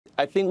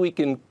I think we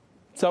can,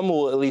 some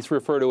will at least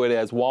refer to it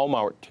as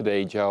Walmart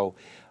today, Joe.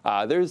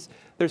 There's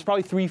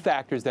probably three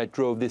factors that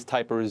drove this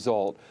type of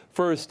result.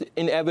 First,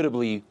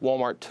 inevitably,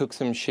 Walmart took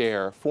some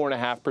share.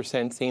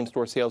 4.5%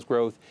 same-store sales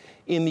growth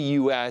in the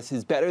U.S.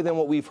 is better than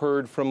what we've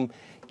heard from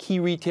key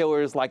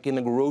retailers like in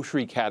the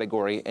grocery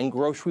category, and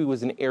grocery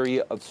was an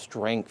area of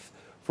strength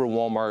for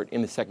Walmart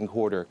in the second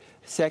quarter.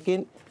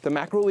 Second, the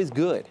macro is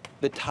good.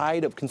 The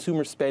tide of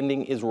consumer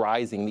spending is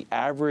rising. The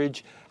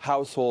average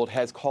household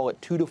has, call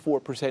it, 2 to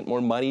 4%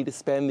 more money to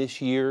spend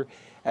this year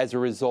as a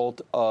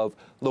result of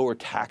lower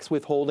tax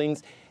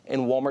withholdings,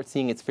 and Walmart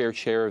seeing its fair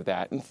share of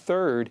that. And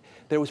third,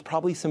 there was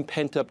probably some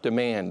pent-up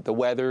demand. The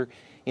weather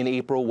in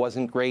April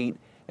wasn't great,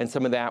 and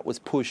some of that was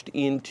pushed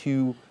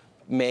into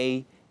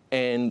May.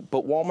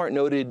 But Walmart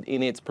noted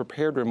in its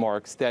prepared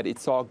remarks that it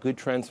saw good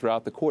trends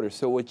throughout the quarter.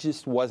 So it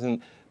just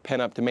wasn't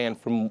pent-up demand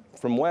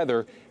from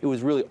weather. It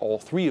was really all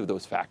three of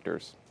those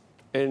factors.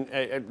 And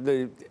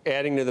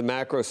adding to the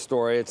macro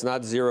story, it's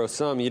not zero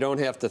sum. You don't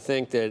have to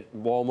think that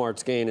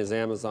Walmart's gain is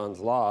Amazon's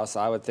loss.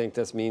 I would think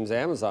this means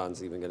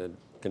Amazon's even going to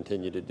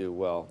continue to do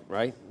well,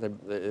 right?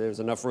 There's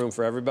enough room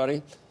for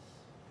everybody?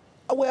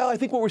 Well, I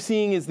think what we're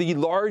seeing is the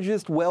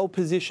largest,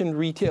 well-positioned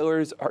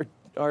retailers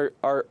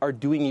are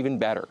doing even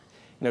better.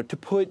 You know, to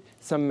put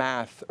some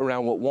math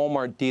around what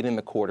Walmart did in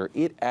the quarter,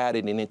 it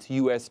added in its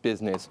U.S.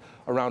 business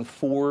around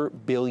 $4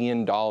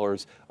 billion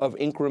of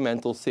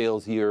incremental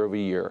sales year over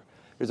year.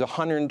 There's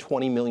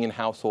 120 million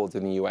households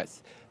in the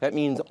U.S. That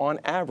means, on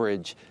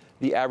average,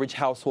 the average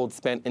household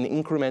spent an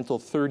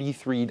incremental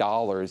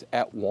 $33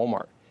 at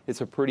Walmart.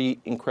 It's a pretty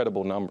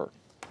incredible number.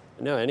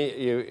 No,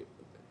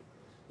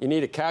 you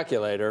need a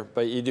calculator,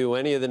 but you do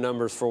any of the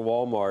numbers for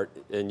Walmart,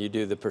 and you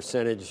do the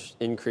percentage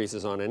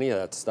increases on any of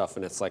that stuff,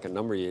 and it's like a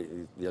number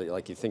you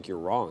think you're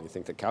wrong. You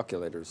think the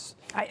calculator's.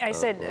 I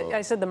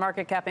said the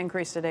market cap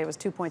increase today was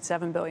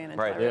 2.7 billion.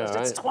 Right. Yeah,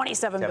 it's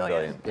 27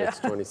 billion. Yeah. It's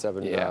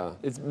 27. Yeah.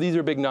 These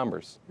are big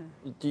numbers.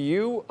 Do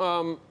you?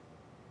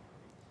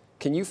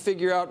 Can you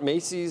figure out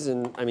Macy's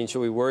and I mean,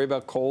 should we worry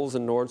about Kohl's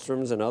and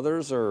Nordstrom's and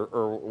others, or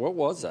what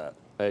was that?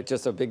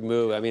 Just a big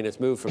move. I mean, it's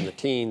moved from the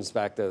teens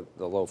back to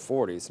the low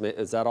 40s.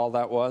 Is that all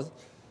that was?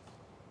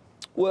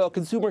 Well,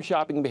 consumer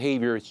shopping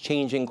behavior is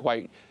changing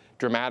quite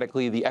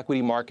dramatically. The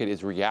equity market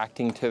is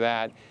reacting to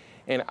that.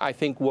 And I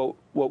think what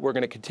we're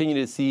going to continue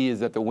to see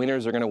is that the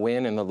winners are going to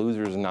win and the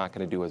losers are not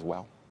going to do as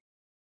well.